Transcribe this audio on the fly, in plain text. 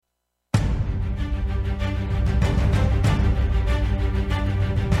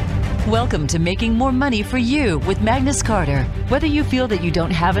Welcome to Making More Money for You with Magnus Carter. Whether you feel that you don't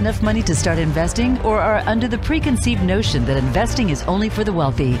have enough money to start investing or are under the preconceived notion that investing is only for the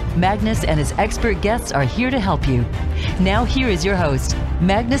wealthy, Magnus and his expert guests are here to help you. Now here is your host,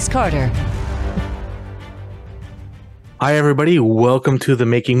 Magnus Carter. Hi, everybody. Welcome to the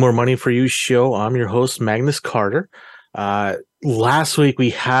Making More Money for You show. I'm your host, Magnus Carter. Last week,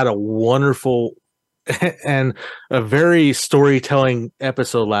 we had a wonderful and a very storytelling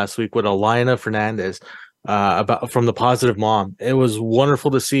episode last week with Alina Fernandez from The Positive Mom. It was wonderful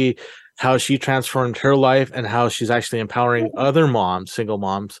to see how she transformed her life and how she's actually empowering other moms, single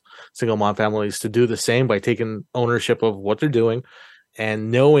mom families to do the same by taking ownership of what they're doing and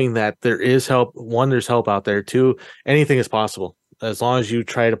knowing that there is help. One, there's help out there. Two, anything is possible as long as you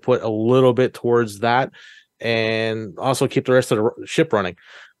try to put a little bit towards that and also keep the rest of the ship running.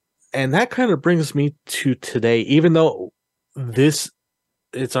 And that kind of brings me to today, even though it's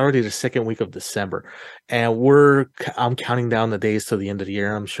already the second week of December, and I'm counting down the days to the end of the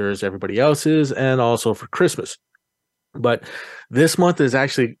year. I'm sure as everybody else is, and also for Christmas. But this month is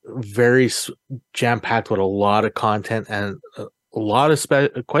actually very jam-packed with a lot of content and a lot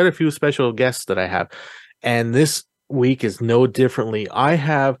of quite a few special guests that I have. And this week is no differently. I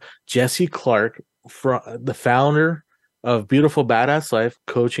have Jessie Clark, the founder of Beautiful Badass Life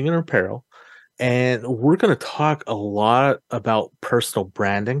Coaching and Apparel, and we're going to talk a lot about personal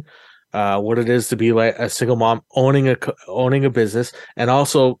branding, what it is to be like a single mom owning a business, and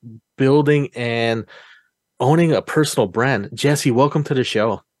also building and owning a personal brand. Jessie, welcome to the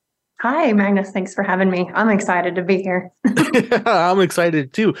show. Hi, Magnus. Thanks for having me. I'm excited to be here. I'm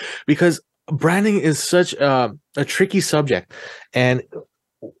excited too, because branding is such a tricky subject. And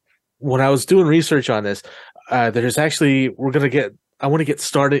when I was doing research on this, there's actually I want to get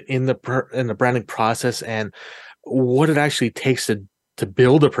started in the branding process and what it actually takes to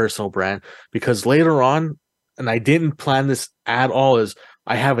build a personal brand, because later on, and I didn't plan this at all, is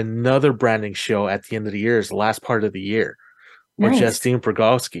I have another branding show at the end of the year, is the last part of the year, with Justine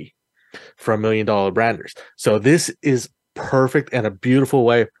Progowski from $1 Million Branders. So this is perfect and a beautiful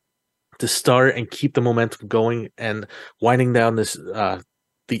way to start and keep the momentum going and winding down this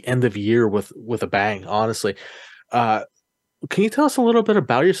the end of year with a bang, honestly. Can you tell us a little bit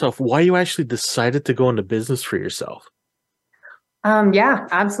about yourself, why you actually decided to go into business for yourself? Yeah,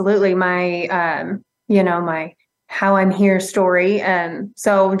 absolutely. My how I'm here story.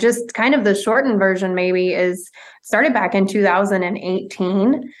 So just kind of the shortened version maybe is started back in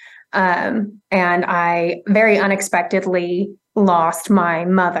 2018. And I very unexpectedly lost my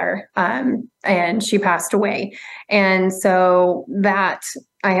mother, and she passed away. And so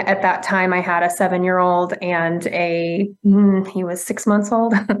at that time I had a 7-year-old and he was 6 months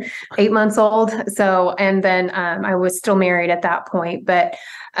old, 8 months old. So, and then, I was still married at that point, but,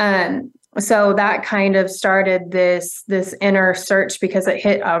 so that kind of started this inner search, because it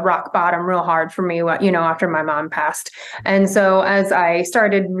hit a rock bottom real hard for me, after my mom passed. And so as I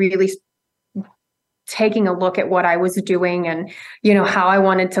started really taking a look at what I was doing and, how I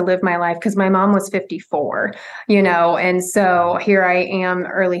wanted to live my life, because my mom was 54, and so here I am,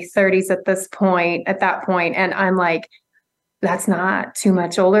 early 30s at that point. And I'm like, that's not too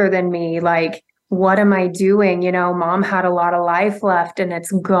much older than me. Like, what am I doing? Mom had a lot of life left and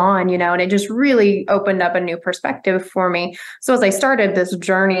it's gone, and it just really opened up a new perspective for me. So as I started this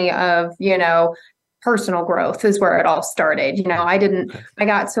journey of, personal growth is where it all started. I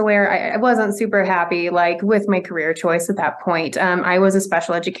got to where I wasn't super happy, like with my career choice at that point. I was a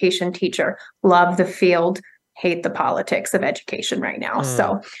special education teacher, love the field, hate the politics of education right now.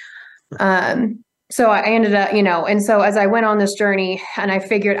 So I ended up, and so as I went on this journey and I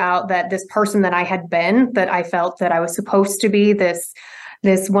figured out that this person that I had been, that I felt that I was supposed to be, this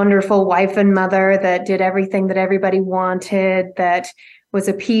wonderful wife and mother that did everything that everybody wanted, that was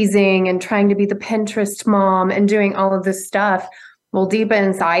appeasing and trying to be the Pinterest mom and doing all of this stuff. Well, deep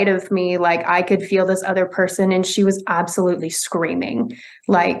inside of me, like, I could feel this other person, and she was absolutely screaming,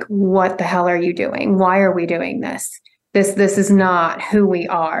 like, what the hell are you doing? Why are we doing this? This is not who we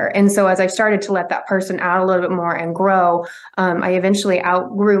are. And so as I started to let that person out a little bit more and grow, I eventually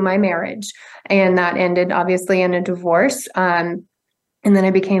outgrew my marriage, and that ended obviously in a divorce. And then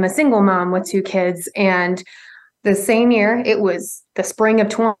I became a single mom with 2 kids. And the same year, it was the spring of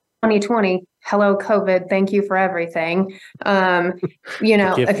 2020. Hello, COVID. Thank you for everything.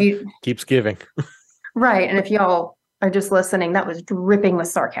 If you keeps giving. Right. And if y'all are just listening, that was dripping with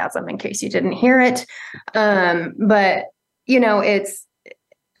sarcasm in case you didn't hear it. But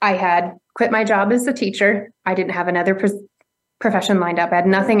I had quit my job as a teacher. I didn't have another profession lined up. I had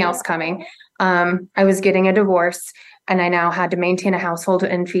nothing else coming. I was getting a divorce, and I now had to maintain a household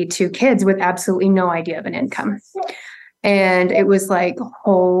and feed 2 kids with absolutely no idea of an income. And it was like,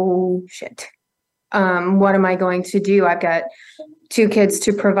 oh shit. What am I going to do? I've got 2 kids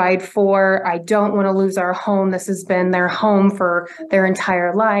to provide for. I don't want to lose our home. This has been their home for their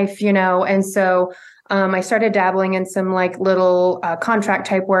entire life, and so I started dabbling in some like little contract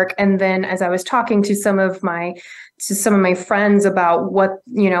type work. And then as I was talking to some of my friends about what,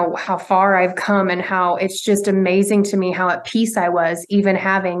 how far I've come and how it's just amazing to me how at peace I was, even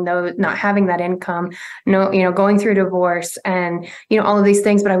not having that income, going through divorce and, all of these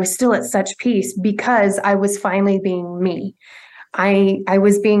things, but I was still at such peace because I was finally being me. I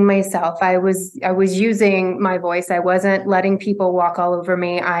was being myself. I was using my voice. I wasn't letting people walk all over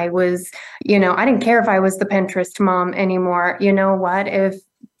me. I was, I didn't care if I was the Pinterest mom anymore. You know what? If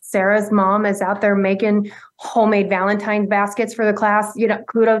Sarah's mom is out there making homemade Valentine's baskets for the class,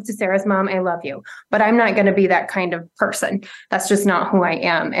 kudos to Sarah's mom. I love you, but I'm not going to be that kind of person. That's just not who I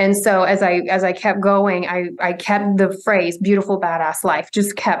am. And so as I kept going, I kept the phrase beautiful badass life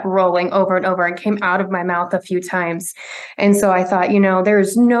just kept rolling over and over and came out of my mouth a few times. And so I thought,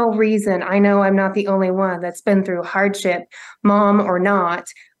 there's no reason. I know I'm not the only one that's been through hardship, mom or not,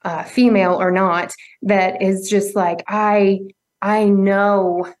 female or not, that is just like, I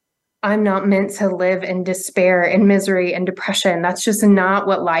know I'm not meant to live in despair and misery and depression. That's just not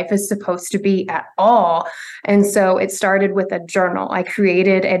what life is supposed to be at all. And so it started with a journal. I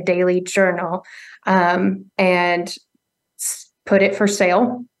created a daily journal and put it for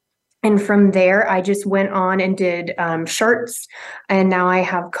sale. And from there, I just went on and did shirts. And now I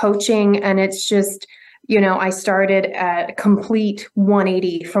have coaching. And it's just, I started at a complete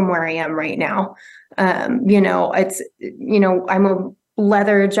 180 from where I am right now. I'm a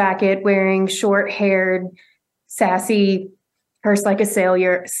leather jacket wearing, short haired, sassy, curse like a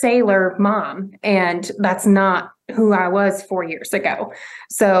sailor mom. And that's not who I was 4 years ago.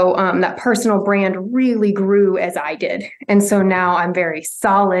 So that personal brand really grew as I did. And so now I'm very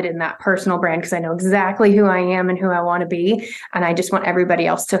solid in that personal brand because I know exactly who I am and who I want to be. And I just want everybody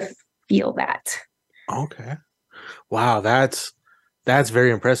else to feel that. Okay. Wow. That's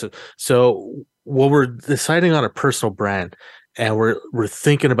very impressive. So when we're deciding on a personal brand and we're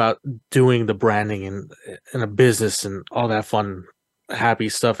thinking about doing the branding in a business and all that fun, happy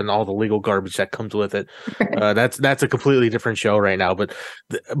stuff and all the legal garbage that comes with it, that's a completely different show right now.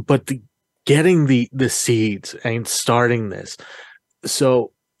 But getting the seeds and starting this.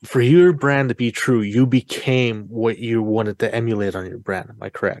 So for your brand to be true, you became what you wanted to emulate on your brand. Am I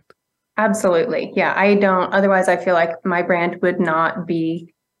correct? Absolutely. Yeah. Otherwise I feel like my brand would not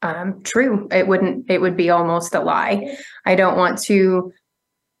be true. It would be almost a lie. I don't want to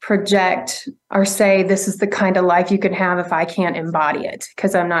project or say this is the kind of life you can have if I can't embody it,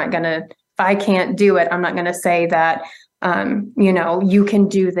 because if I can't do it, I'm not going to say that, you can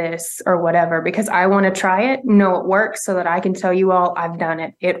do this or whatever, because I want to try it, know it works so that I can tell you all I've done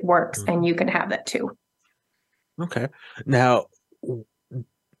it. It works and you can have that too. Okay. Now,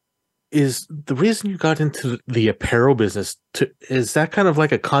 is the reason you got into the apparel business is that kind of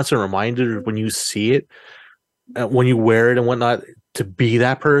like a constant reminder when you see it, when you wear it and whatnot, to be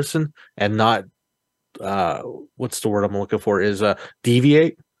that person and not what's the word I'm looking for is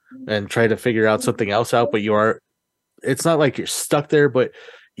deviate and try to figure out something else out, but it's not like you're stuck there, but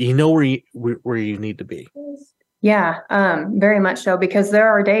you know where you need to be. Yeah, very much so, because there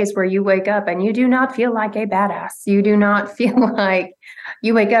are days where you wake up and you do not feel like a badass. You do not feel like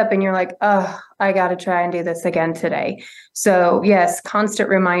you wake up and you're like, oh, I got to try and do this again today. So yes, constant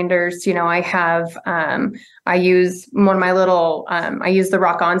reminders. I have, I use one of my little, I use the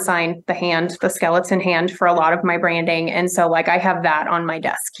Rock On sign, the skeleton hand for a lot of my branding. And so I have that on my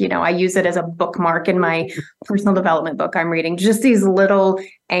desk. I use it as a bookmark in my personal development book I'm reading, just these little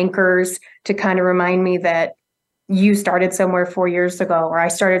anchors to kind of remind me that you started somewhere 4 years ago, or I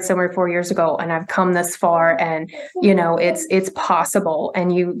started somewhere 4 years ago, and I've come this far, and it's possible.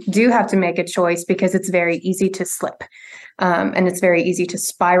 And you do have to make a choice, because it's very easy to slip, and it's very easy to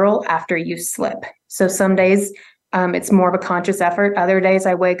spiral after you slip. So some days it's more of a conscious effort. Other days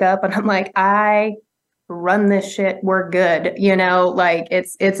I wake up and I'm like, I run this shit. We're good.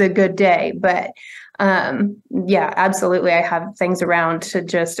 It's a good day. But yeah, absolutely. I have things around to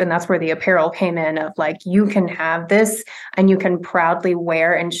and that's where the apparel came in, of you can have this and you can proudly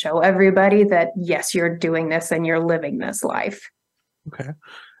wear and show everybody that, yes, you're doing this and you're living this life. Okay.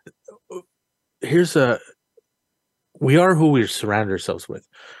 We are who we surround ourselves with.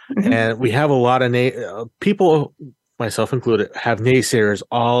 Mm-hmm. And we have a lot of people, myself included, have naysayers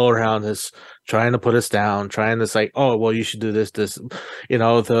all around us, trying to put us down, trying to say, oh, well, you should do this, the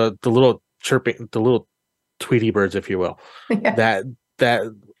little chirping, the little Tweety birds, if you will. Yeah.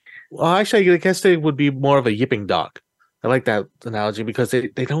 Well, actually, I guess they would be more of a yipping dog. I like that analogy because they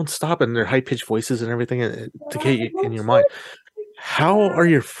don't stop in their high pitched voices and everything to get you in your mind. How are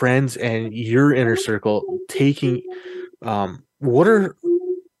your friends and your inner circle taking? What are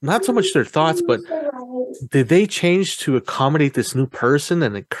not so much their thoughts, but did they change to accommodate this new person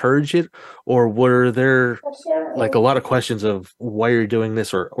and encourage it, or were there like a lot of questions of why you're doing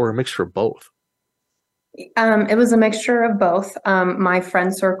this, or a mixture of both? It was a mixture of both. My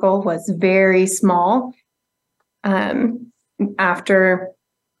friend circle was very small. After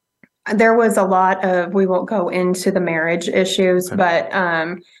there was a lot of, we won't go into the marriage issues, Okay. but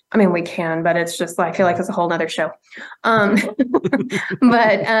I mean, we can, but it's just like, I feel like it's a whole nother show. But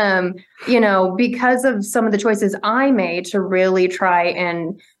you know, because of some of the choices I made to really try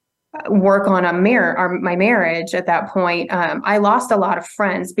and work on my marriage at that point, I lost a lot of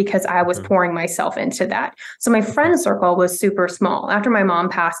friends because I was pouring myself into that. So my friend circle was super small. After my mom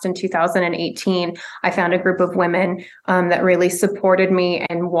passed in 2018, I found a group of women that really supported me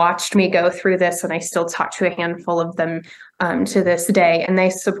and watched me go through this. And I still talk to a handful of them to this day, and they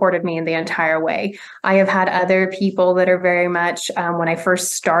supported me in the entire way. I have had other people that are very much, when I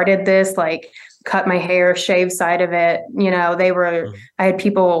first started this, like, cut my hair, shave side of it. You know, I had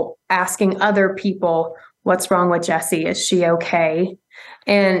people asking other people, what's wrong with Jessie? Is she okay?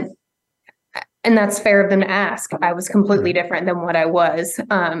 And that's fair of them to ask. I was completely different than what I was.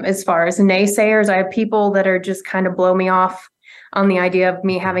 As far as naysayers, I have people that are just kind of blow me off on the idea of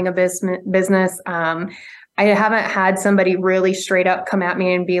me having a business. I haven't had somebody really straight up come at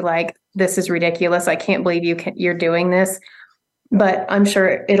me and be like, this is ridiculous. I can't believe you're doing this. But I'm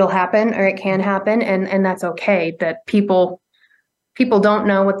sure it'll happen, or it can happen. And that's okay. That people don't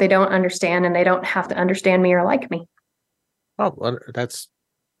know what they don't understand, and they don't have to understand me or like me. Oh, that's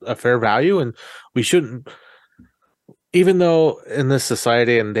a fair value. And we shouldn't, even though in this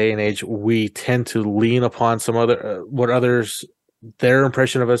society and day and age, we tend to lean upon some other, what others, their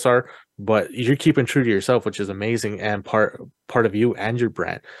impression of us are, but you're keeping true to yourself, which is amazing, and part of you and your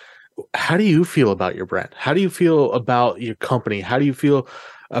brand. How do you feel about your brand? How do you feel about your company? How do you feel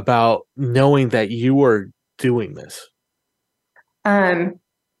about knowing that you are doing this?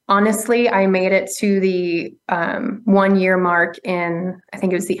 Honestly, I made it to the 1 year mark in, I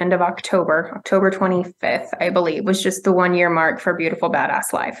think it was the end of October 25th, I believe, was just the 1 year mark for Beautiful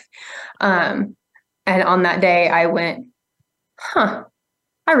Badass Life. And on that day I went, I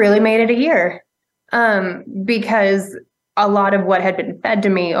really made it a year. Because a lot of what had been fed to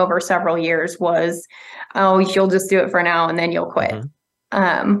me over several years was, oh, you'll just do it for now and then you'll quit.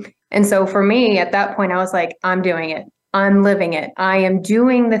 And so for me at that point, I was like, I'm doing it. I'm living it. I am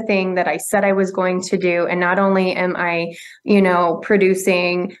doing the thing that I said I was going to do. And not only am I, you know,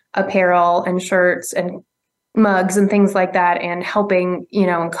 producing apparel and shirts and mugs and things like that, and helping, you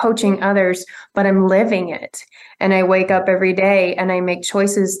know, and coaching others, but I'm living it. And I wake up every day and I make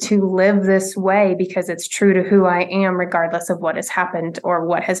choices to live this way because it's true to who I am, regardless of what has happened or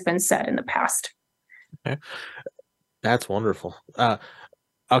what has been said in the past. Okay. That's wonderful.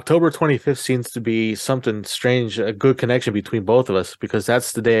 October 25th seems to be something strange, a good connection between both of us, because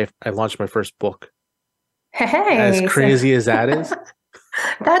that's the day I launched my first book. Hey, as crazy as that is.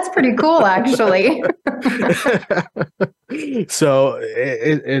 That's pretty cool, actually. So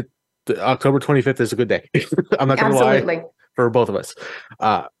October 25th is a good day. I'm not going to lie, for both of us.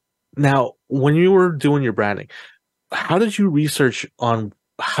 Now, when you were doing your branding, how did you research on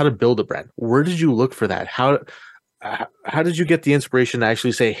how to build a brand? Where did you look for that? How did you get the inspiration to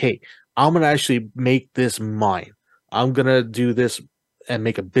actually say, hey, I'm going to actually make this mine. I'm going to do this and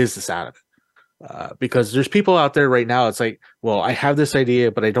make a business out of it? Because there's people out there right now. It's like, well, I have this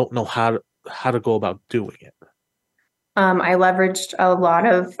idea, but I don't know how to go about doing it. I leveraged a lot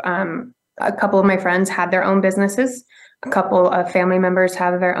of, a couple of my friends had their own businesses. A couple of family members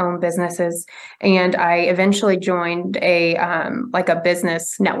have their own businesses. And I eventually joined a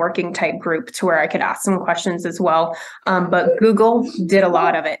business networking type group to where I could ask some questions as well. But Google did a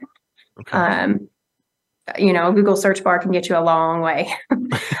lot of it. Okay. You know, Google search bar can get you a long way.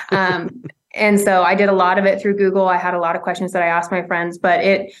 And so I did a lot of it through Google. I had a lot of questions that I asked my friends, but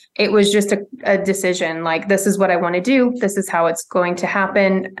it was just a decision. Like, this is what I want to do. This is how it's going to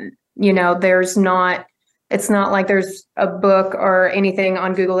happen. You know, it's not like there's a book or anything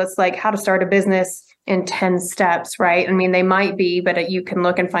on Google. It's like how to start a business in 10 steps, right? I mean, they might be, but you can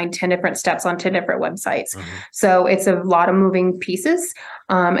look and find 10 different steps on 10 different websites. Mm-hmm. So it's a lot of moving pieces.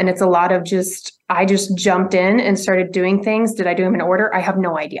 And it's a lot of I just jumped in and started doing things. Did I do them in order? I have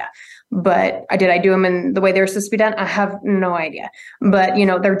no idea. But did I do them in the way they're supposed to be done? I have no idea. But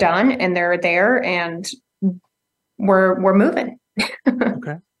they're done and they're there, and we're moving.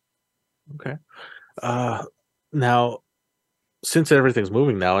 Okay. Now, since everything's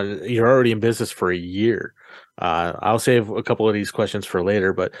moving now, and you're already in business for a year, I'll save a couple of these questions for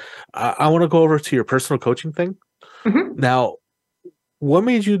later, but I want to go over to your personal coaching thing. Mm-hmm. Now, what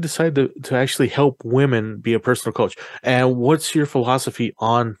made you decide to actually help women be a personal coach? And what's your philosophy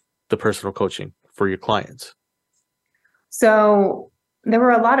on the personal coaching for your clients? So there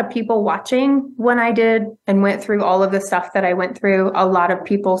were a lot of people watching when I did and went through all of the stuff that I went through, a lot of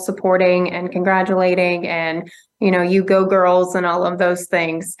people supporting and congratulating and, you go girls and all of those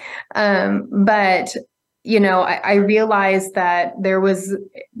things. But, I realized that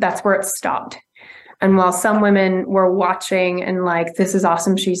that's where it stopped. And while some women were watching and like, this is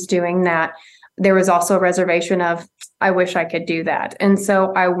awesome, she's doing that, there was also a reservation of, I wish I could do that. And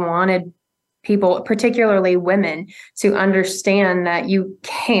so I wanted people, particularly women, to understand that you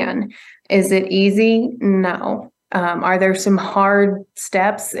can. Is it easy? No. Are there some hard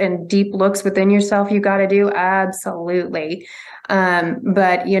steps and deep looks within yourself you got to do? Absolutely.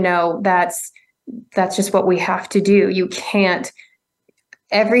 But that's just what we have to do. You can't.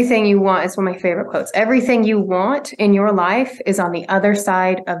 Everything you want is one of my favorite quotes. Everything you want in your life is on the other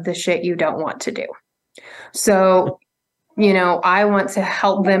side of the shit you don't want to do. So, I want to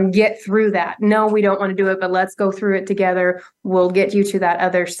help them get through that. No, we don't want to do it, but let's go through it together. We'll get you to that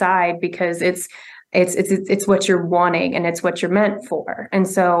other side because it's what you're wanting and it's what you're meant for. And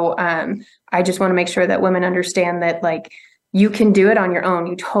so I just want to make sure that women understand that like you can do it on your own.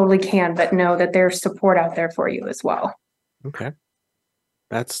 You totally can, but know that there's support out there for you as well. Okay.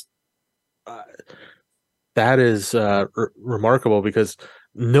 That is remarkable because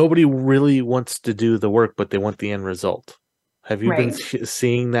nobody really wants to do the work, but they want the end result. Have you been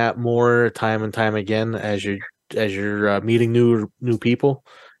seeing that more time and time again as you're meeting new people?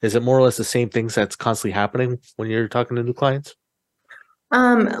 Is it more or less the same things that's constantly happening when you're talking to new clients?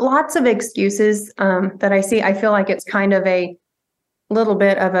 Lots of excuses that I see. I feel like it's kind of a little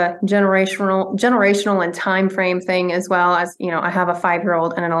bit of a generational and time frame thing, as well as, I have a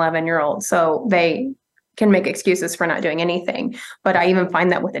 5-year-old and an 11-year-old, so they can make excuses for not doing anything. But I even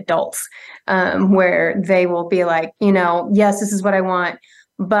find that with adults, where they will be like, yes, this is what I want,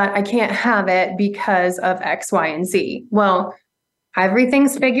 but I can't have it because of X, Y, and Z. Well,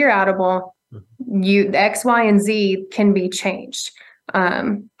 everything's figure outable. X, Y, and Z can be changed.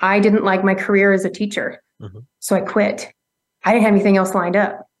 I didn't like my career as a teacher, so I quit. I didn't have anything else lined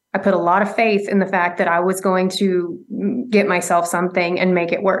up. I put a lot of faith in the fact that I was going to get myself something and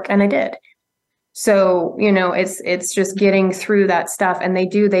make it work. And I did. So, it's just getting through that stuff. And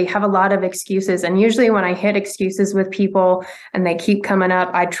they have a lot of excuses. And usually when I hit excuses with people and they keep coming up,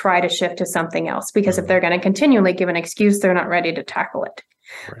 I try to shift to something else, because if they're going to continually give an excuse, they're not ready to tackle it.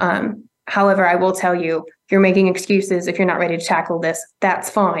 Right. However, I will tell you, if you're making excuses, if you're not ready to tackle this, that's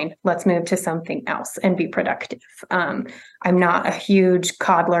fine. Let's move to something else and be productive. I'm not a huge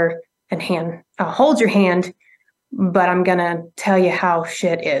coddler and hold your hand, but I'm going to tell you how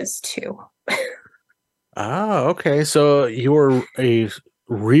shit is too. Okay. So you're a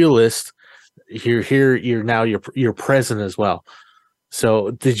realist. You're present as well.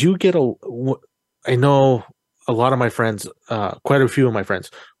 So did you get I know a lot of my friends, quite a few of my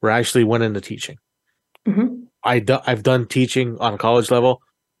friends went into teaching. Mm-hmm. I've done teaching on a college level.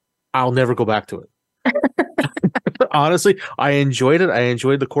 I'll never go back to it. Honestly, I enjoyed it. I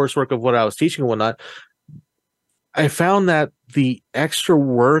enjoyed the coursework of what I was teaching and whatnot. I found that the extra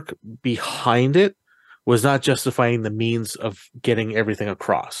work behind it was not justifying the means of getting everything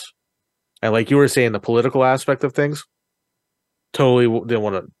across. And like you were saying, the political aspect of things, totally didn't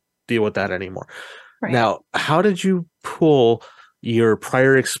want to deal with that anymore. Right. Now, how did you pull your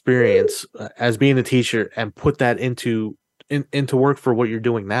prior experience as being a teacher and put that into work for what you're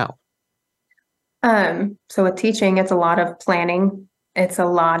doing now? So with teaching, it's a lot of planning. It's a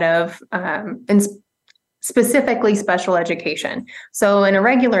lot of specifically special education. So in a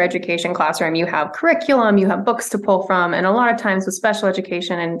regular education classroom, you have curriculum, you have books to pull from, and a lot of times with special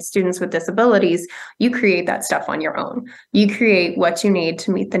education and students with disabilities, you create that stuff on your own. You create what you need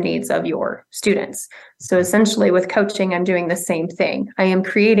to meet the needs of your students. So essentially with coaching, I'm doing the same thing. I am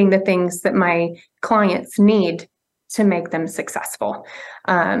creating the things that my clients need to make them successful.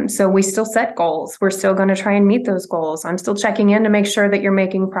 So we still set goals. We're still going to try and meet those goals. I'm still checking in to make sure that you're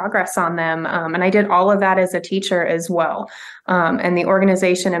making progress on them. And I did all of that as a teacher as well. And the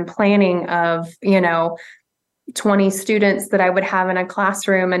organization and planning of, 20 students that I would have in a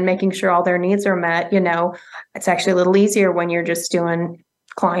classroom and making sure all their needs are met, it's actually a little easier when you're just doing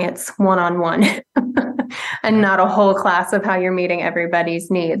clients one-on-one and not a whole class of how you're meeting everybody's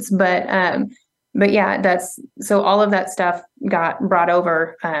needs. But yeah, so all of that stuff got brought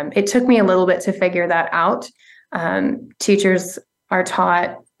over. It took me a little bit to figure that out. Teachers are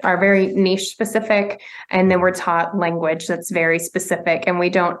very niche specific, and then we're taught language that's very specific, and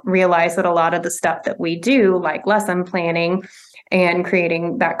we don't realize that a lot of the stuff that we do, like lesson planning and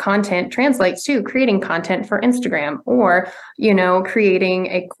creating that content, translates to creating content for Instagram, or, creating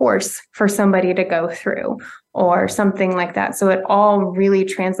a course for somebody to go through or something like that. So it all really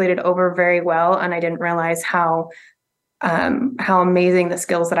translated over very well. And I didn't realize how amazing the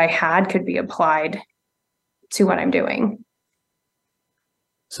skills that I had could be applied to what I'm doing.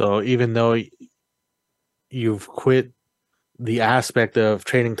 So even though you've quit the aspect of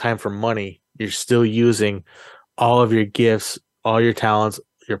trading time for money, you're still using all of your gifts, all your talents,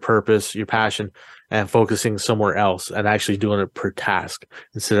 your purpose, your passion, and focusing somewhere else and actually doing it per task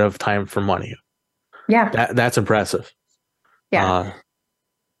instead of time for money. Yeah. That's impressive. Yeah.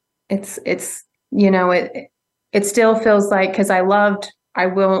 It still feels like, because I will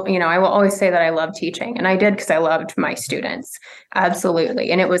always say that I love teaching, and I did because I loved my students.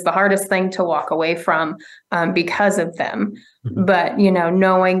 Absolutely. And it was the hardest thing to walk away from because of them. Mm-hmm. But,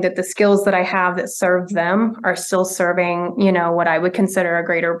 knowing that the skills that I have that serve them are still serving, what I would consider a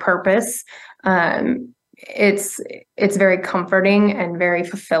greater purpose. It's very comforting and very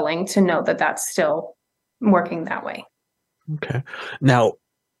fulfilling to know that that's still working that way. Okay. Now,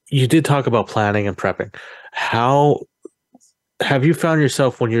 you did talk about planning and prepping. How have you found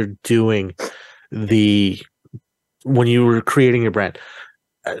yourself when you're doing when you were creating your brand,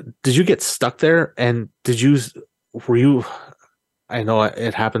 did you get stuck there? And I know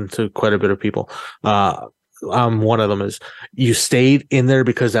it happened to quite a bit of people. One of them is you stayed in there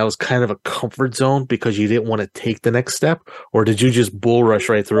because that was kind of a comfort zone because you didn't want to take the next step, or did you just bull rush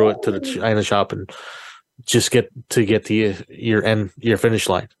right through it to the China shop and just get to your finish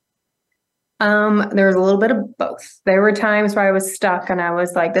line? There was a little bit of both. There were times where I was stuck and I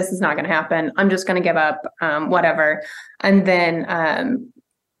was like, this is not going to happen. I'm just going to give up, whatever. And then,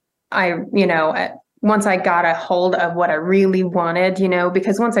 once I got a hold of what I really wanted,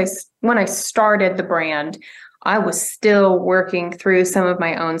 because when I started the brand, I was still working through some of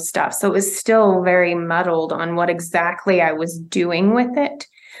my own stuff. So it was still very muddled on what exactly I was doing with it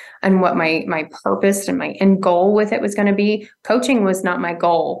and what my purpose and my end goal with it was going to be. Coaching was not my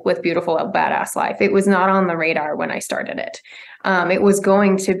goal with Beautiful Badass Life. It was not on the radar when I started it. It was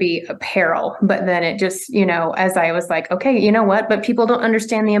going to be apparel, but then it just, as I was like, okay, you know what? But people don't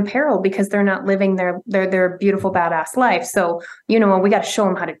understand the apparel because they're not living their beautiful badass life. So, we got to show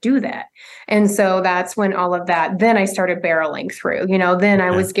them how to do that. And so that's when all of that, then I started barreling through, then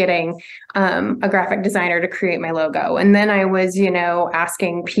I was getting a graphic designer to create my logo. And then I was,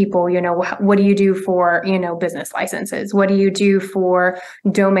 asking people, what do you do for, business licenses? What do you do for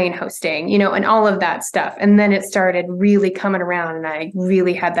domain hosting, and all of that stuff. And then it started really coming around and I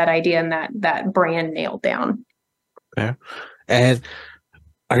really had that idea and that brand nailed down. Okay. And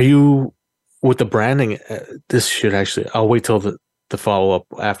are you with the branding? This should actually, I'll wait till the follow up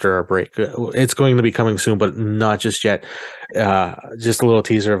after our break. It's going to be coming soon, but not just yet. Just a little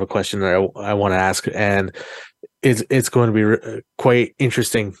teaser of a question that I want to ask. And it's going to be quite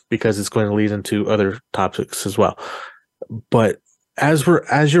interesting because it's going to lead into other topics as well. But as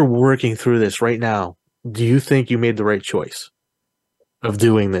you're working through this right now, do you think you made the right choice of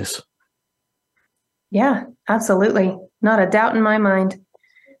doing this? Yeah, absolutely. Not a doubt in my mind.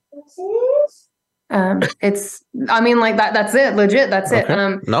 That's it. Legit. That's okay.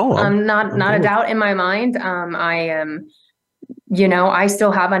 it. Not a doubt in my mind. I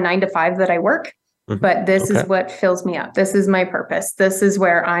still have a 9-to-5 that I work, but this is what fills me up. This is my purpose. This is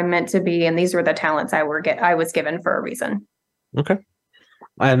where I'm meant to be. And these were the talents I was given for a reason. Okay.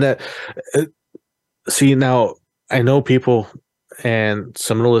 And see, now I know people and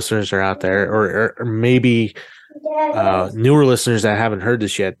some of the listeners are out there, or maybe newer listeners that haven't heard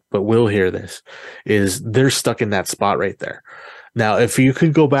this yet, but will hear this, is they're stuck in that spot right there. Now, if you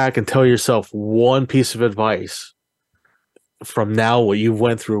could go back and tell yourself one piece of advice from now, what you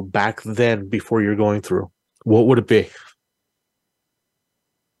went through back then before you're going through, what would it be?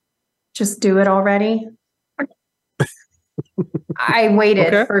 Just do it already. I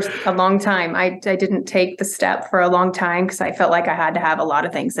waited for a long time. I didn't take the step for a long time because I felt like I had to have a lot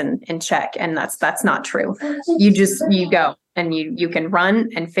of things in check. And that's not true. You go and you can run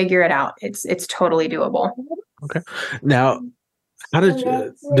and figure it out. It's totally doable. Okay. Now,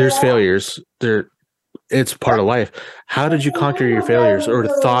 there's failures there. It's part of life. How did you conquer your failures, or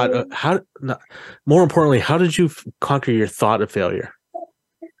more importantly, how did you conquer your thought of failure?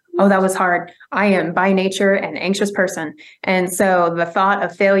 oh, that was hard. I am by nature an anxious person. And so the thought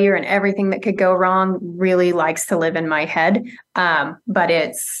of failure and everything that could go wrong really likes to live in my head. But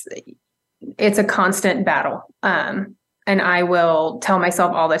it's a constant battle. And I will tell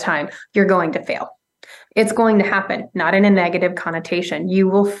myself all the time, you're going to fail. It's going to happen, not in a negative connotation. You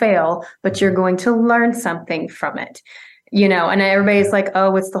will fail, but you're going to learn something from it. And everybody's like,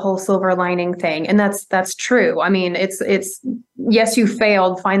 oh, it's the whole silver lining thing. And that's true. I mean, it's yes, you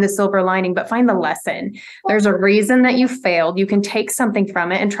failed, find the silver lining, but find the lesson. There's a reason that you failed. You can take something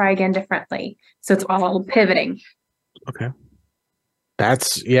from it and try again differently. So it's all pivoting. Okay.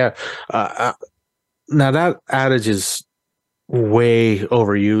 That's, yeah. Now that adage is way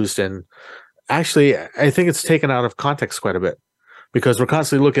overused, and actually, I think it's taken out of context quite a bit, because we're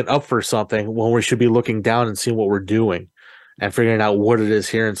constantly looking up for something when we should be looking down and seeing what we're doing and figuring out what it is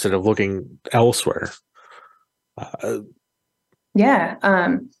here instead of looking elsewhere. Yeah.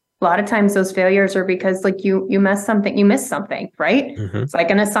 A lot of times those failures are because like you miss something, right? Mm-hmm. It's like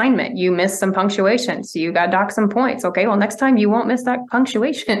an assignment. You missed some punctuation, so you got docked some points. Okay, well, next time you won't miss that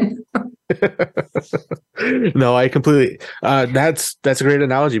punctuation. No, I completely, that's a great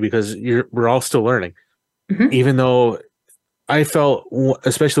analogy, because we're all still learning. Mm-hmm. Even though I felt,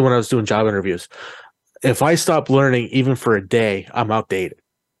 especially when I was doing job interviews, if I stop learning even for a day, I'm outdated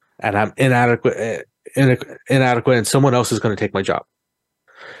and I'm inadequate, and someone else is going to take my job.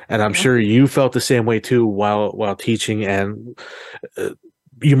 And I'm sure you felt the same way too while teaching, and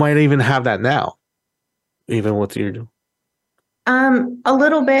you might even have that now, even with your doing. A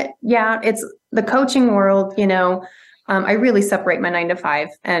little bit, yeah. It's the coaching world. I really separate my 9 to 5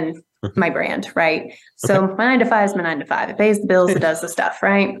 and my brand, right? So my 9 to 5 is my 9 to 5. It pays the bills, it does the stuff,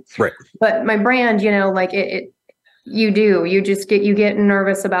 right? Right. But my brand, like you get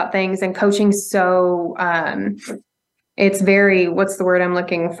nervous about things, and coaching. So, it's very, what's the word I'm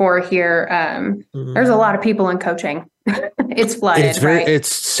looking for here? There's a lot of people in coaching. It's flooded, right? It's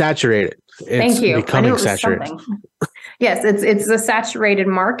saturated. Thank you. Becoming saturated. Yes, it's a saturated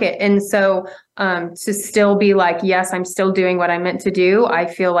market. And so to still be like, yes, I'm still doing what I meant to do, I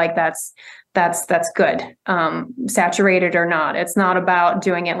feel like that's good. Saturated or not. It's not about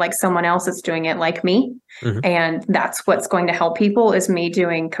doing it like someone else, it's doing it like me. Mm-hmm. And that's what's going to help people, is me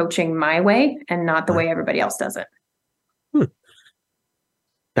doing coaching my way and not the way everybody else does it.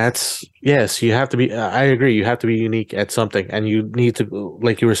 Yes, you have to be, I agree. You have to be unique at something, and you need to,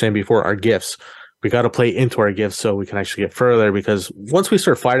 like you were saying before, our gifts. We got to play into our gifts so we can actually get further, because once we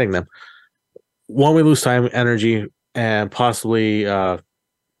start fighting them, one, we lose time, energy, and possibly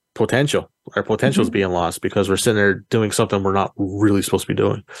potential. Our potential is being lost because we're sitting there doing something we're not really supposed to be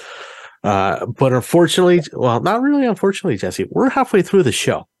doing. But unfortunately, well, not really unfortunately, Jesse, we're halfway through the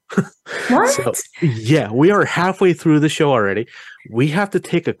show. What? So, yeah, we are halfway through the show already. We have to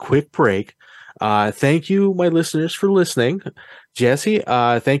take a quick break. Thank you, my listeners, for listening. Jesse,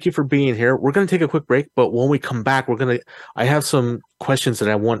 thank you for being here. We're going to take a quick break, but when we come back, I have some questions that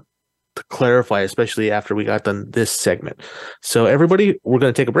I want to clarify, especially after we got done this segment. So everybody, we're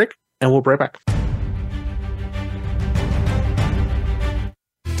going to take a break, and we'll be right back.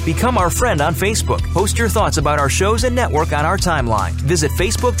 Become our friend on Facebook. Post your thoughts about our shows and network on our timeline. Visit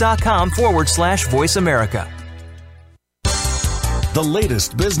facebook.com/Voice America. The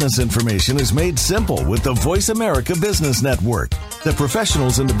latest business information is made simple with the Voice America Business Network. The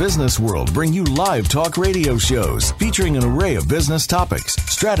professionals in the business world bring you live talk radio shows featuring an array of business topics,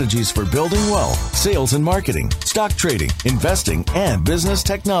 strategies for building wealth, sales and marketing, stock trading, investing, and business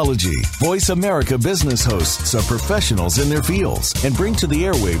technology. Voice America Business hosts are professionals in their fields and bring to the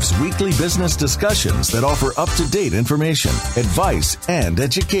airwaves weekly business discussions that offer up-to-date information, advice, and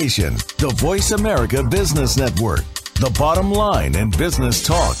education. The Voice America Business Network. The bottom line in business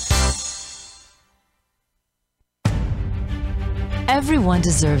talk. Everyone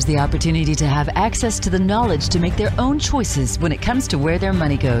deserves the opportunity to have access to the knowledge to make their own choices when it comes to where their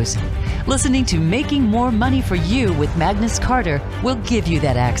money goes. Listening to Making More Money for You with Magnus Carter will give you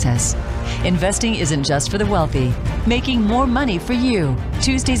that access. Investing isn't just for the wealthy. Making More Money for You,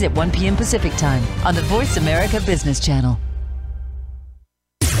 Tuesdays at 1 p.m. Pacific Time on the Voice America Business Channel.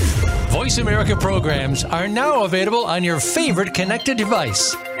 Voice America programs are now available on your favorite connected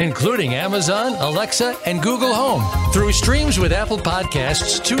device, including Amazon, Alexa, and Google Home. Through streams with Apple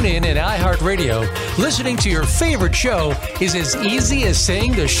Podcasts, TuneIn, and iHeartRadio, listening to your favorite show is as easy as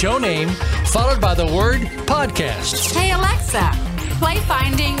saying the show name followed by the word podcast. Hey, Alexa, play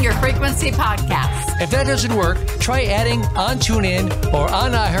Finding Your Frequency podcast. If that doesn't work, try adding on TuneIn or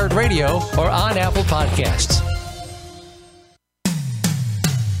on iHeartRadio or on Apple Podcasts.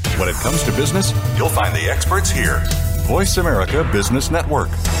 When it comes to business, you'll find the experts here. Voice America Business Network.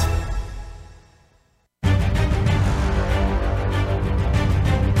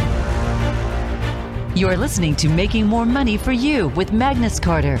 You're listening to Making More Money for You with Magnus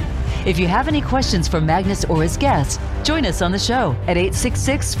Carter. If you have any questions for Magnus or his guests, join us on the show at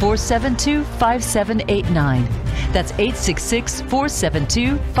 866-472-5789. That's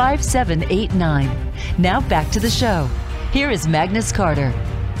 866-472-5789. Now back to the show. Here is Magnus Carter.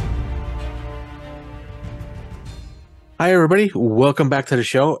 Hi, everybody. Welcome back to the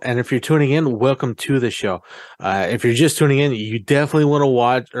show. And if you're tuning in, welcome to the show. If you're just tuning in, you definitely want to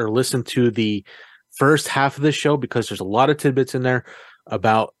watch or listen to the first half of the show because there's a lot of tidbits in there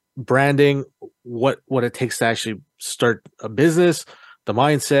about branding, what it takes to actually start a business, the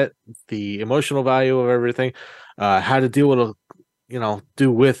mindset, the emotional value of everything, how to deal with,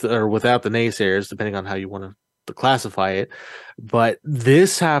 do with or without the naysayers, depending on how you want to classify it. But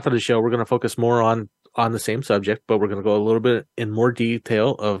this half of the show, we're going to focus more on the same subject, but we're going to go a little bit in more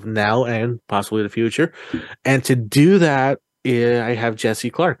detail of now and possibly the future. And to do that, I have Jessie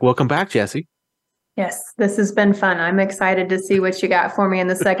Clark. Welcome back, Jessie. Yes, this has been fun. I'm excited to see what you got for me in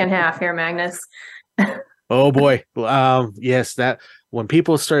the second half here, Magnus. Oh boy. Yes, that when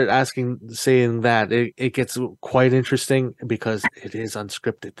people start saying that, it gets quite interesting because it is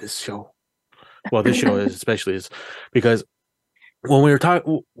unscripted, this show. Well, this show especially is because when we were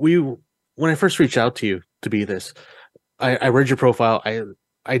talking, when I first reached out to you to be this, I read your profile.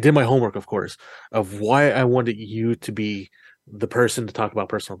 I did my homework, of course, of why I wanted you to be the person to talk about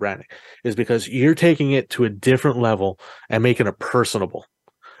personal branding is because you're taking it to a different level and making it personable.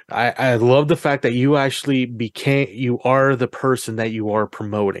 I love the fact that you actually you are the person that you are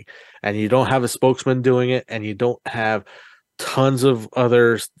promoting, and you don't have a spokesman doing it, and you don't have tons of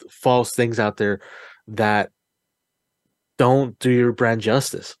other false things out there that don't do your brand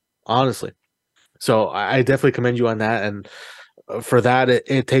justice, honestly. So I definitely commend you on that. And for that,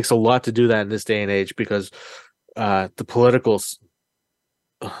 it takes a lot to do that in this day and age because the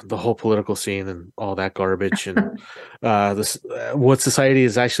whole political scene and all that garbage and what society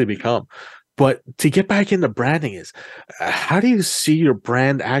has actually become. But to get back into branding is, how do you see your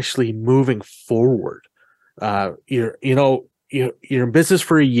brand actually moving forward? You're in business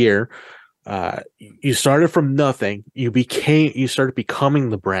for a year. You started from nothing. You started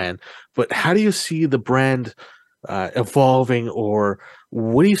becoming the brand. But how do you see the brand evolving, or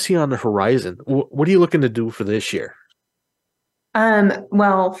what do you see on the horizon? What are you looking to do for this year?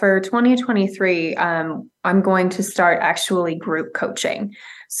 Well, for 2023, I'm going to start actually group coaching.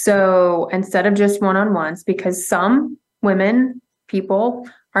 So instead of just one-on-ones, because some people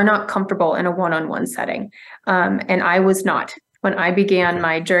are not comfortable in a one-on-one setting. And I was not. When I began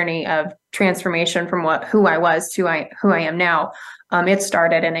my journey of transformation from who I was to who I am now, it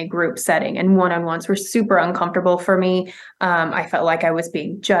started in a group setting, and one-on-ones were super uncomfortable for me. I felt like I was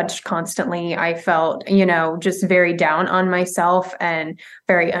being judged constantly. I felt, just very down on myself and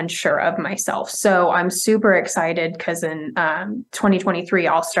very unsure of myself. So I'm super excited because in 2023,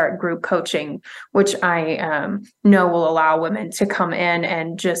 I'll start group coaching, which I know will allow women to come in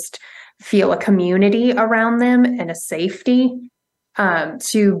and just feel a community around them and a safety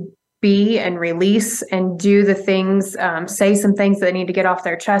to be and release and do the things, say some things that they need to get off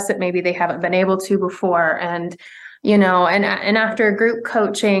their chest that maybe they haven't been able to before. And, and after group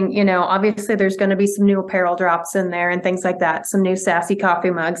coaching, obviously there's going to be some new apparel drops in there and things like that. Some new sassy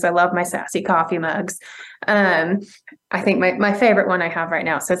coffee mugs. I love my sassy coffee mugs. I think my favorite one I have right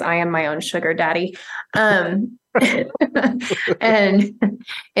now says, "I am my own sugar daddy." And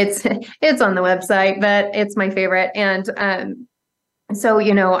it's on the website, but it's my favorite. And, so,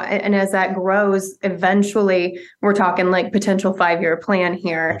 and as that grows, eventually we're talking like potential 5-year plan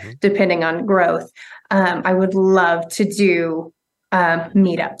here, depending on growth. I would love to do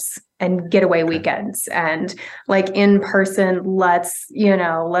meetups and getaway weekends and like in person. Let's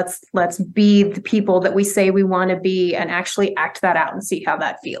be the people that we say we want to be and actually act that out and see how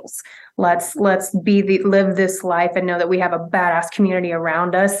that feels. Let's live this life and know that we have a badass community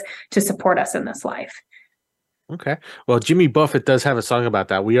around us to support us in this life. Okay. Well, Jimmy Buffett does have a song about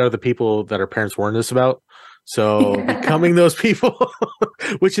that. We are the people that our parents warned us about. So becoming those people,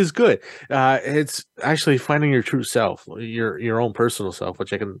 which is good. It's actually finding your true self, your own personal self,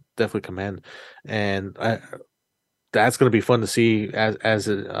 which I can definitely commend. And that's going to be fun to see as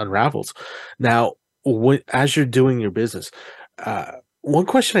it unravels. Now, as you're doing your business, one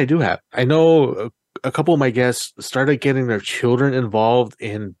question I do have, I know a couple of my guests started getting their children involved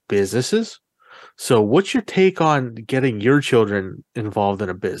in businesses. So what's your take on getting your children involved in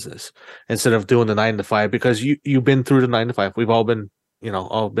a business instead of doing the 9-to-5? Because you've been through the 9-to-5. We've all been,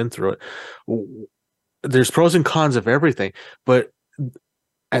 all been through it. There's pros and cons of everything. But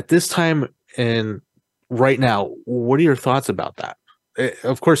at this time and right now, what are your thoughts about that?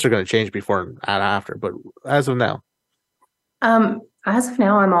 Of course, they're going to change before and after, but as of now. As of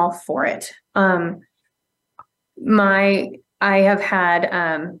now, I'm all for it. I have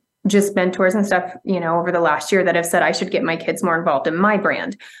had just mentors and stuff, over the last year that have said I should get my kids more involved in my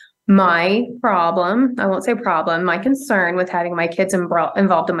brand. My problem, I won't say problem, my concern with having my kids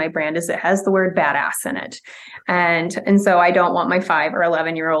involved in my brand is it has the word badass in it. And so I don't want my 5 or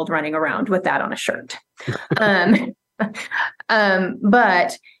 11-year-old running around with that on a shirt.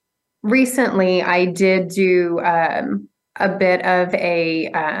 But recently I did do a bit of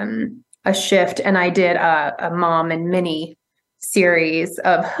a shift, and I did a mom and mini series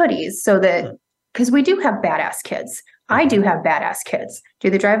of hoodies, so that, because we do have badass kids. I do have badass kids. Do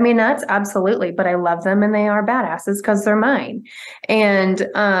they drive me nuts? Absolutely. But I love them, and they are badasses because they're mine. And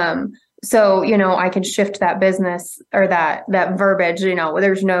so, I can shift that business or that verbiage,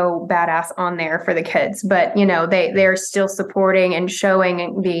 there's no badass on there for the kids, but, they're still supporting and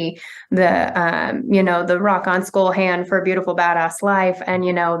showing the rock on school hand for a beautiful badass life.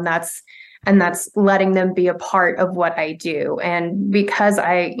 And that's letting them be a part of what I do. And because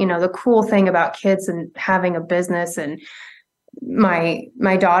the cool thing about kids and having a business, and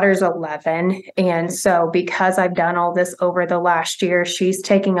my daughter's 11. And so because I've done all this over the last year, she's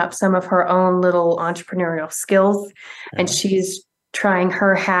taking up some of her own little entrepreneurial skills, and she's trying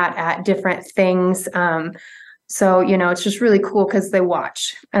her hat at different things. So, it's just really cool because they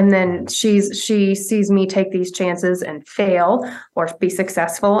watch, and then she sees me take these chances and fail or be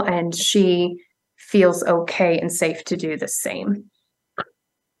successful, and she feels okay and safe to do the same.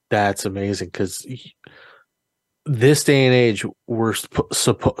 That's amazing, because this day and age,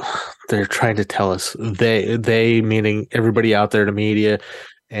 they're trying to tell us, they meaning everybody out there, the media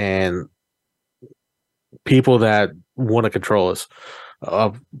and people that want to control us,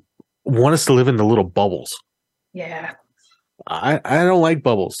 want us to live in the little bubbles. Yeah. I don't like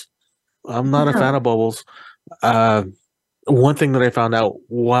bubbles. I'm not a fan of bubbles. One thing that I found out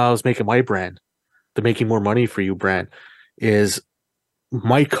while I was making my brand, the Making More Money for You brand, is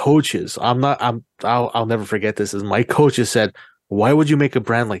my coaches, I'll never forget this, is my coaches said, why would you make a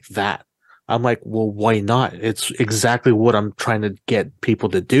brand like that? I'm like, well, why not? It's exactly what I'm trying to get people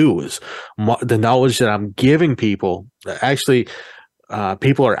to do, is the knowledge that I'm giving people, actually,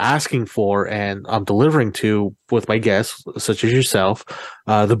 people are asking for, and I'm delivering to with my guests, such as yourself,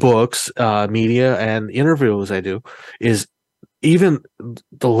 the books, media, and interviews I do, is even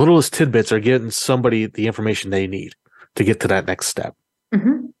the littlest tidbits are getting somebody the information they need to get to that next step.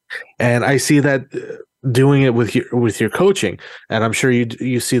 Mm-hmm. And I see that doing it with your coaching, and I'm sure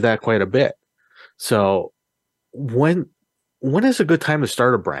you see that quite a bit. So when is a good time to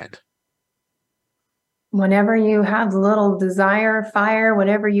start a brand? Whenever you have the little desire, fire,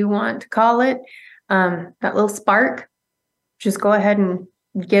 whatever you want to call it, that little spark, just go ahead and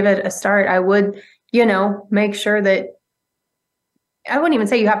give it a start. I would, make sure that, I wouldn't even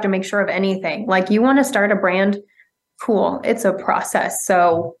say you have to make sure of anything. Like, you want to start a brand, cool. It's a process.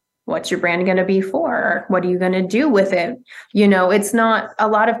 So what's your brand going to be for? What are you going to do with it? It's not, a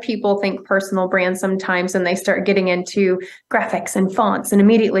lot of people think personal brands sometimes, and they start getting into graphics and fonts, and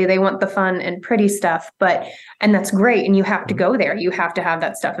immediately they want the fun and pretty stuff, and that's great. And you have to go there. You have to have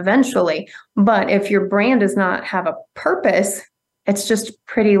that stuff eventually. But if your brand does not have a purpose, it's just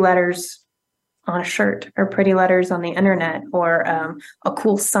pretty letters on a shirt, or pretty letters on the internet, or a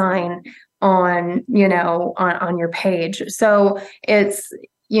cool sign on your page. So it's,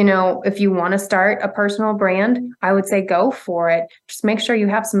 if you want to start a personal brand, I would say go for it. Just make sure you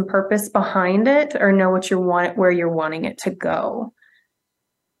have some purpose behind it, or know what where you're wanting it to go.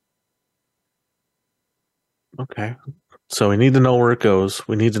 Okay. So we need to know where it goes.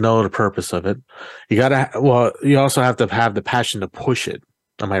 We need to know the purpose of it. You also have to have the passion to push it.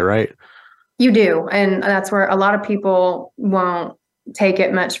 Am I right? You do. And that's where a lot of people won't take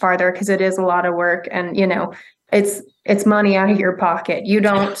it much farther, because it is a lot of work, and it's money out of your pocket. You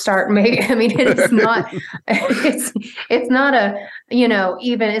don't start making, it's not, it's not a,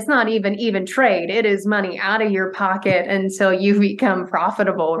 it's not even trade. It is money out of your pocket until you become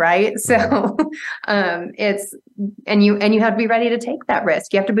profitable. Right. So, and you have to be ready to take that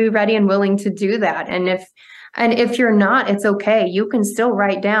risk. You have to be ready and willing to do that. And if you're not, it's okay. You can still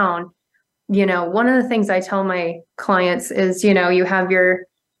write down, one of the things I tell my clients is, you have your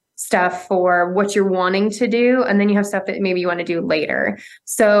stuff for what you're wanting to do, and then you have stuff that maybe you want to do later.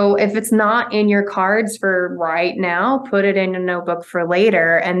 So if it's not in your cards for right now, put it in a notebook for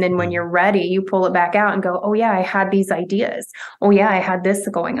later. And then when you're ready, you pull it back out and go, oh yeah, I had these ideas. Oh yeah, I had this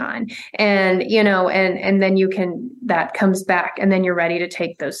going on. And, and then that comes back, and then you're ready to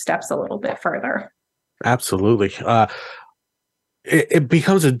take those steps a little bit further. Absolutely. it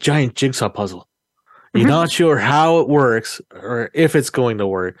becomes a giant jigsaw puzzle. You're not sure how it works or if it's going to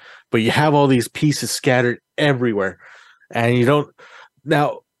work, but you have all these pieces scattered everywhere, and you don't.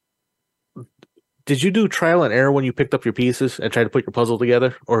 Now, did you do trial and error when you picked up your pieces and tried to put your puzzle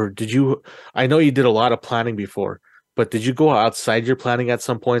together, or did you? I know you did a lot of planning before, but did you go outside your planning at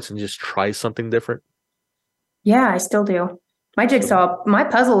some points and just try something different? Yeah, I still do. My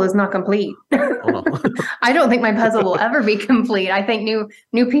puzzle is not complete. Oh, no. I don't think my puzzle will ever be complete. I think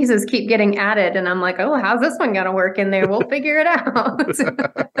new pieces keep getting added, and I'm like, oh, how's this one gonna work in there? We'll figure it out.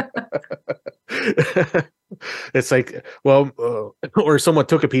 It's like, well, or someone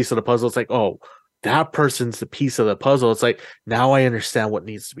took a piece of the puzzle. It's like, oh, that person's the piece of the puzzle. It's like, now I understand what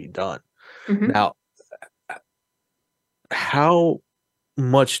needs to be done. Mhm. Now, how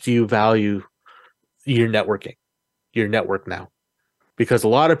much do you value your network now? Because a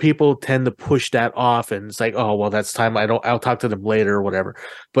lot of people tend to push that off, and it's like, oh, well, that's time. I'll talk to them later or whatever.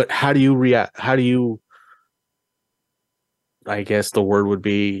 But how do you react? How do you, I guess the word would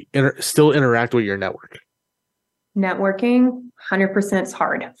be, still interact with your network? Networking, 100% is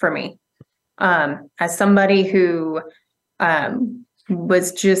hard for me. As somebody who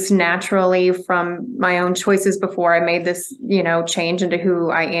was just naturally from my own choices before I made this, change into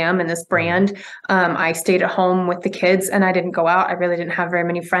who I am and this brand. I stayed at home with the kids and I didn't go out. I really didn't have very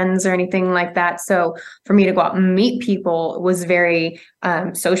many friends or anything like that. So for me to go out and meet people was very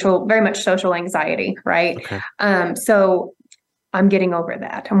social, very much social anxiety, right? Okay. So I'm getting over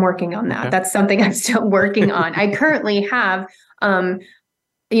that. I'm working on that. Okay. That's something I'm still working on. I currently have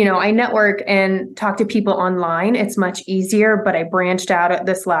I network and talk to people online. It's much easier, but I branched out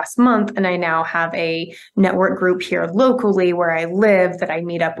this last month and I now have a network group here locally where I live that I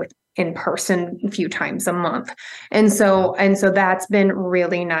meet up with in person a few times a month. And so that's been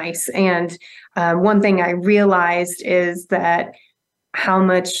really nice. And one thing I realized is that how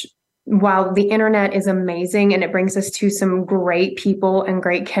much, while the internet is amazing and it brings us to some great people and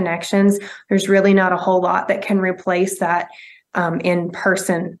great connections, there's really not a whole lot that can replace that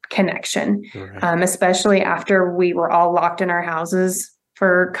in-person connection, Right. Especially after we were all locked in our houses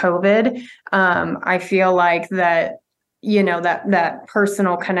for COVID. I feel like that, that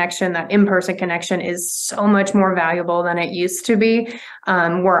personal connection, that in-person connection is so much more valuable than it used to be,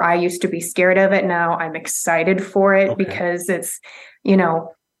 where I used to be scared of it. Now I'm excited for it because it's,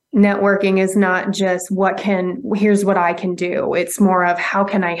 networking is not just here's what I can do. It's more of how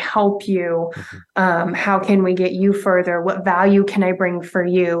can I help you? How can we get you further? What value can I bring for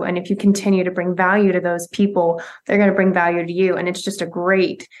you? And if you continue to bring value to those people, they're going to bring value to you. And it's just a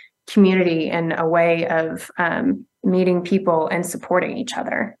great community and a way of meeting people and supporting each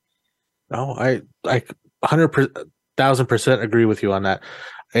other. No, I 100,000% agree with you on that.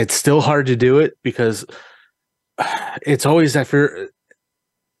 It's still hard to do it because it's always that fear.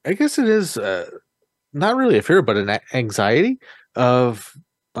 I guess it is not really a fear, but an anxiety of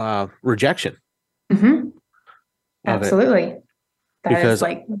rejection. Mm-hmm. Absolutely. Because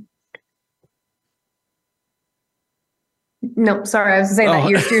no, sorry, I was saying that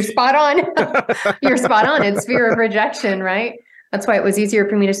you're spot on. You're spot on. It's fear of rejection, right? That's why it was easier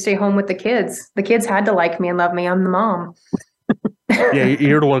for me to stay home with the kids. The kids had to like me and love me. I'm the mom. Yeah,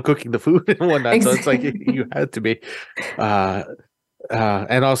 you're the one cooking the food and whatnot. Exactly. So it's like you had to be.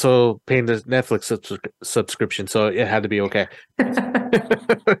 And also paying the Netflix subscription, so it had to be okay.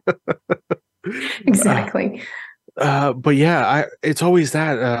 Exactly. But yeah, it's always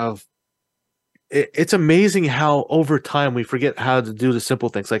that of. It's amazing how over time we forget how to do the simple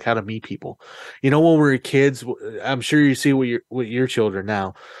things, like how to meet people. When we were kids, I'm sure you see with your children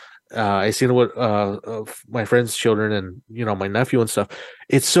now. I seen it with my friends' children and my nephew and stuff.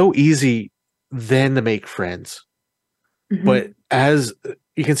 It's so easy then to make friends. Mm-hmm. But as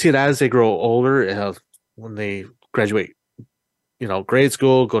you can see it as they grow older, when they graduate, grade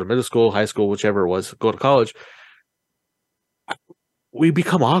school, go to middle school, high school, whichever it was, go to college, we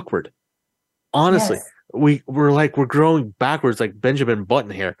become awkward. Honestly, yes. We're growing backwards like Benjamin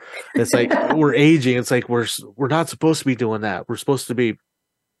Button here. It's like we're aging. It's like we're not supposed to be doing that. We're supposed to be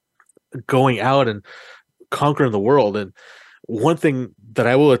going out and conquering the world. And one thing that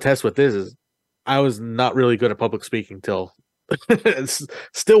I will attest with this is I was not really good at public speaking till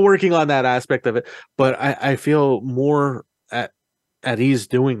still working on that aspect of it, but I feel more at ease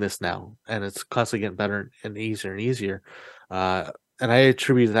doing this now, and it's constantly getting better and easier and easier. And I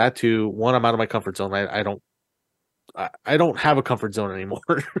attribute that to one, I'm out of my comfort zone. I don't have a comfort zone anymore.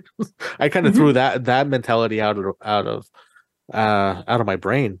 I kind of threw that mentality out of my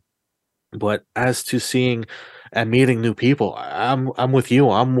brain. But as to seeing and meeting new people. I'm with you.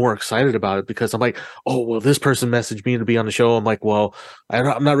 I'm more excited about it because I'm like, oh, well, this person messaged me to be on the show. I'm like, well,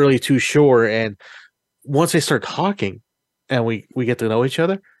 I'm not really too sure. And once they start talking and we get to know each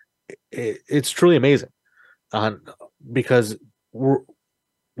other, it's truly amazing. Because we're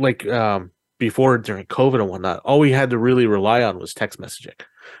like, before, during COVID and whatnot, all we had to really rely on was text messaging,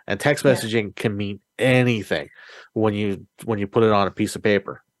 and text messaging can mean anything when you put it on a piece of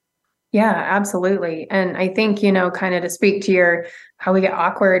paper. Yeah, absolutely. And I think, you know, kind of to speak to your how we get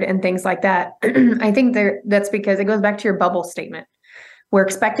awkward and things like that, I think that's because it goes back to your bubble statement. We're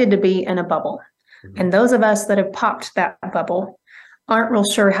expected to be in a bubble. And those of us that have popped that bubble aren't real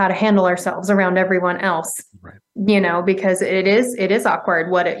sure how to handle ourselves around everyone else. Right. You know, because it is awkward.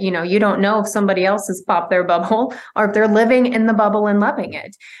 You don't know if somebody else has popped their bubble or if they're living in the bubble and loving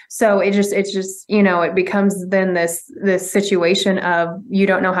it. So it's just, you know, it becomes then this situation of you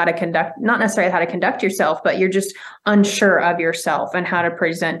don't know how to not necessarily how to conduct yourself, but you're just unsure of yourself and how to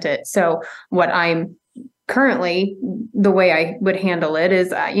present it. So what I'm currently, the way I would handle it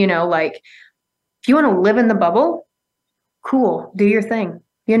is, you know, like, if you want to live in the bubble, cool, do your thing.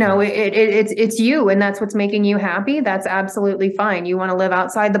 You know, it's you, and that's what's making you happy. That's absolutely fine. You want to live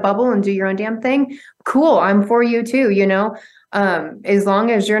outside the bubble and do your own damn thing. Cool. I'm for you too. You know, as long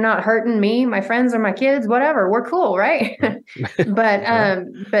as you're not hurting me, my friends or my kids, whatever, we're cool. Right.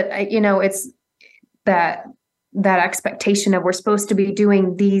 But you know, it's that expectation of we're supposed to be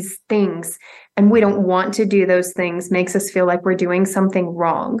doing these things and we don't want to do those things makes us feel like we're doing something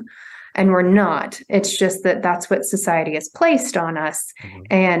wrong. And we're not. It's just that's what society has placed on us.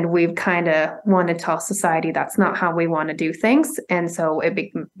 And we've kind of want to tell society that's not how we want to do things. And so it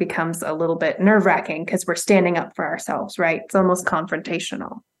becomes a little bit nerve-wracking because we're standing up for ourselves, right? It's almost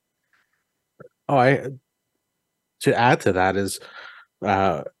confrontational. To add to that is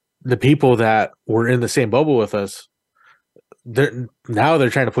the people that were in the same bubble with us, they're trying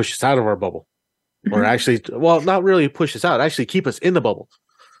to push us out of our bubble. Or actually, well, not really push us out, actually keep us in the bubble.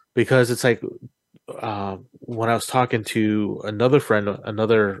 Because it's like when I was talking to another friend,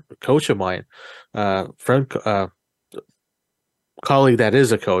 another coach of mine, colleague that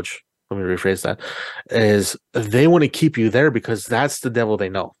is a coach, let me rephrase that, is they want to keep you there because that's the devil they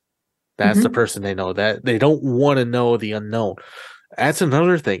know. That's the person they know, that they don't want to know the unknown. That's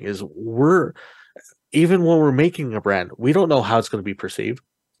another thing is even when we're making a brand, we don't know how it's going to be perceived.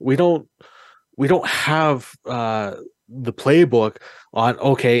 We don't have the playbook on,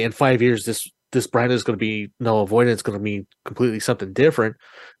 okay, in 5 years this brand is going to be null and void, and it's going to be completely something different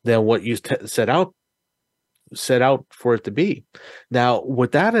than what you set out for it to be. Now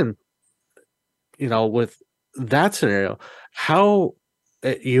with that, and you know, with that scenario, how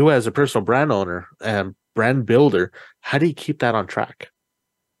you as a personal brand owner and brand builder, how do you keep that on track?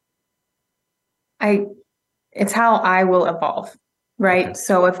 It's how I will evolve, right? Okay.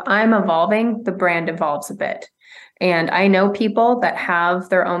 So if I'm evolving, the brand evolves a bit. And I know people that have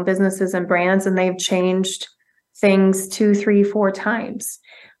their own businesses and brands, and they've changed things 2, 3, 4 times.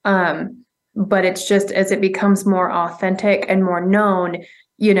 But it's just as it becomes more authentic and more known,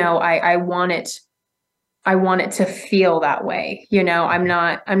 you know, I want it to feel that way. You know, I'm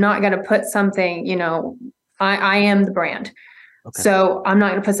not going to put something, you know, I am the brand. Okay. So I'm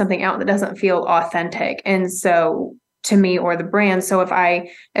not going to put something out that doesn't feel authentic. And so to me, or the brand. So if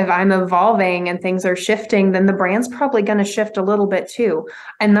I'm evolving and things are shifting, then the brand's probably going to shift a little bit too.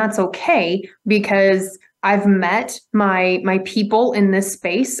 And that's okay, because I've met my people in this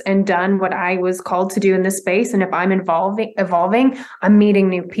space and done what I was called to do in this space. And if I'm evolving, I'm meeting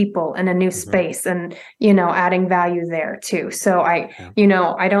new people in a new space and, you know, adding value there too. So you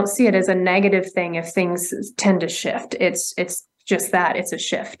know, I don't see it as a negative thing if things tend to shift. It's just that, it's a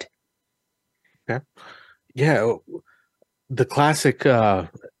shift. Okay. Yeah. The classic,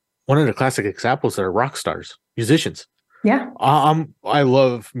 one of the classic examples are rock stars, musicians. Yeah. I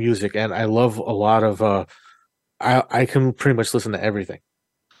love music, and I love a lot of, I can pretty much listen to everything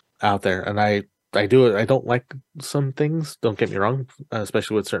out there, and I do it. I don't like some things, don't get me wrong,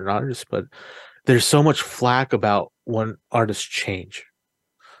 especially with certain artists, but there's so much flack about when artists change.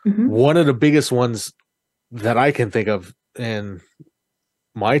 One of the biggest ones that I can think of in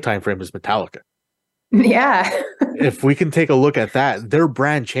my time frame is Metallica. Yeah. If we can take a look at that, their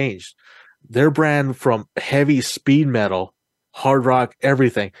brand changed. Their brand from heavy speed metal, hard rock,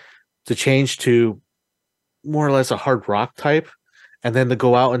 everything, to change to more or less a hard rock type, and then to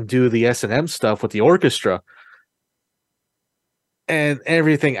go out and do the S&M stuff with the orchestra. And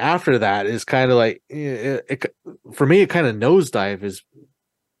everything after that is kind of like, for me, it kind of nosedive, is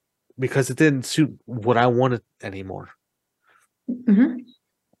because it didn't suit what I wanted anymore.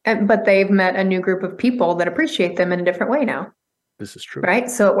 but they've met a new group of people that appreciate them in a different way now. This is true. Right.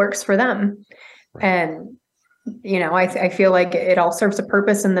 So it works for them. Right. And, I feel like it all serves a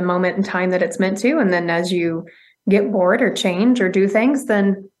purpose in the moment in time that it's meant to. And then as you get bored or change or do things,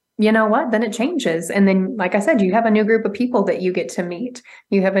 then you know what, then it changes. And then, like I said, you have a new group of people that you get to meet.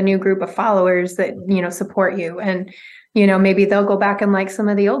 You have a new group of followers that, support you. And, maybe they'll go back and like some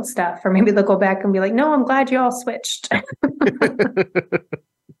of the old stuff, or maybe they'll go back and be like, no, I'm glad you all switched.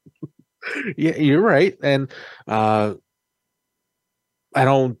 Yeah, you're right. And I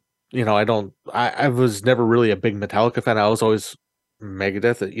was never really a big Metallica fan. I was always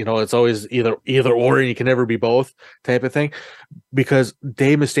Megadeth. It's always either or, and you can never be both type of thing, because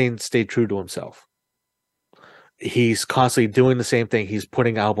Dave Mustaine stayed true to himself. He's constantly doing the same thing. He's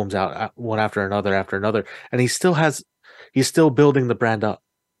putting albums out one after another, and he's still building the brand up.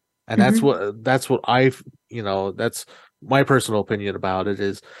 And that's what that's my personal opinion about it,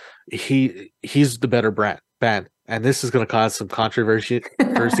 is he's the better band. And this is going to cause some controversy,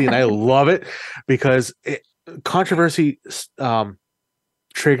 and I love it, because controversy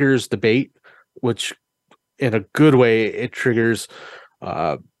triggers debate, which in a good way, it triggers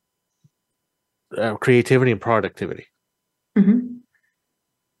creativity and productivity. Mm-hmm.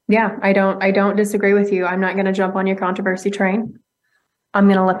 Yeah, I don't disagree with you. I'm not going to jump on your controversy train. I'm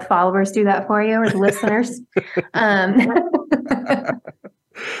going to let the followers do that for you, or the listeners.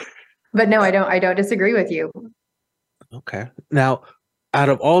 But no, I don't disagree with you. Okay. Now, out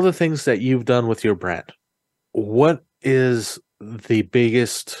of all the things that you've done with your brand, what is the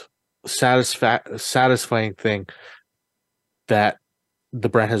biggest satisfying thing that the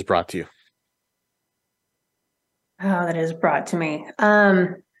brand has brought to you? Oh, that has brought to me.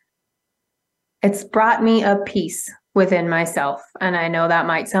 It's brought me a peace within myself. And I know that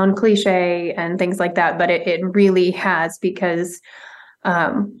might sound cliche and things like that, but it really has, because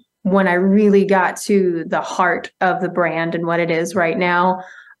when I really got to the heart of the brand and what it is right now,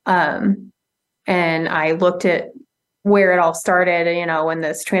 and I looked at where it all started, when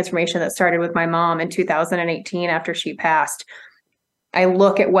this transformation that started with my mom in 2018 after she passed, I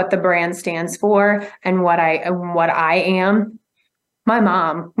look at what the brand stands for and what I am. My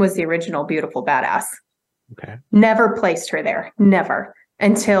mom was the original beautiful badass. Okay. Never placed her there. Never.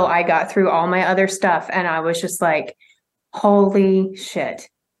 Until I got through all my other stuff. And I was just like, holy shit.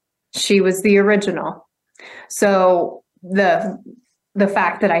 She was the original. So the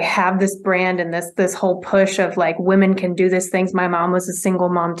fact that I have this brand and this whole push of like, women can do these things. My mom was a single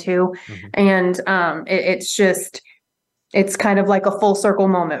mom too. Mm-hmm. And it's kind of like a full circle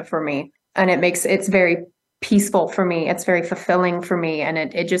moment for me. And it's very peaceful for me. It's very fulfilling for me. And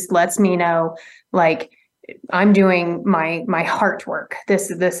it just lets me know, like, I'm doing my heart work.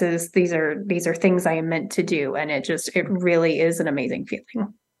 These are things I am meant to do. And it really is an amazing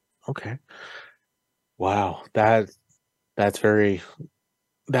feeling. Okay. Wow. That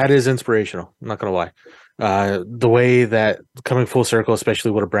is inspirational. I'm not going to lie. The way that coming full circle, especially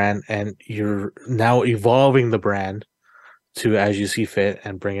with a brand, and you're now evolving the brand to as you see fit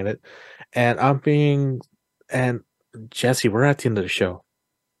and bringing it. And Jesse, we're at the end of the show.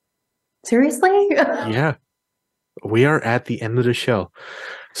 Seriously? Yeah, we are at the end of the show.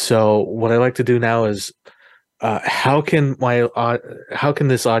 So what I like to do now is, how can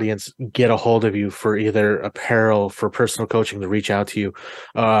this audience get a hold of you for either apparel, for personal coaching, to reach out to you,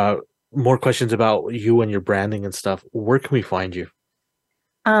 more questions about you and your branding and stuff? Where can we find you?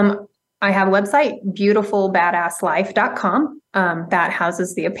 I have a website, beautifulbadasslife.com. That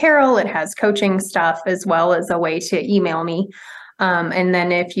houses the apparel. It has coaching stuff, as well as a way to email me. And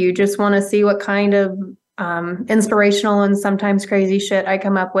then if you just want to see what kind of inspirational and sometimes crazy shit I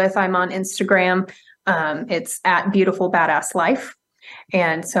come up with, I'm on Instagram. It's at Beautiful Badass Life.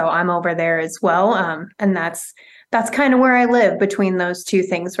 And so I'm over there as well. And that's kind of where I live, between those two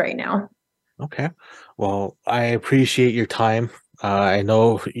things right now. Okay. Well, I appreciate your time. I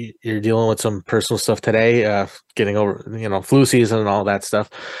know you're dealing with some personal stuff today, getting over, flu season and all that stuff,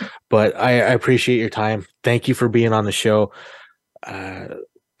 but I appreciate your time. Thank you for being on the show.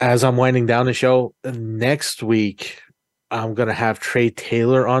 As I'm winding down the show, next week, I'm going to have Trey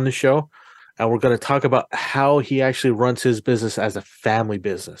Taylor on the show, and we're going to talk about how he actually runs his business as a family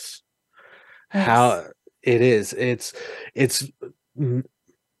business. Nice. How it is. It's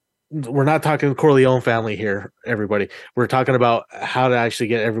we're not talking Corleone family here, everybody. We're talking about how to actually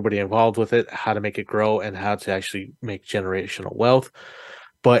get everybody involved with it, how to make it grow, and how to actually make generational wealth.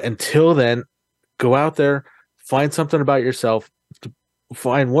 But until then, go out there, find something about yourself,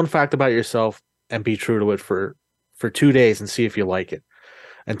 find one fact about yourself, and be true to it for 2 days and see if you like it.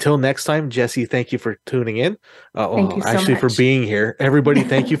 Until next time, Jesse, thank you for tuning in. Thank you so actually, much. for being here. Everybody,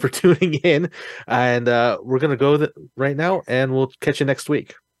 thank you for tuning in. And we're going to go right now, and we'll catch you next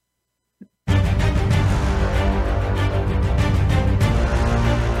week.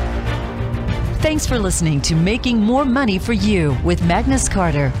 Thanks for listening to Making More Money for You with Magnus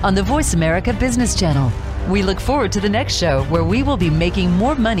Carter on the Voice America Business Channel. We look forward to the next show where we will be making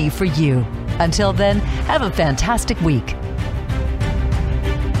more money for you. Until then, have a fantastic week.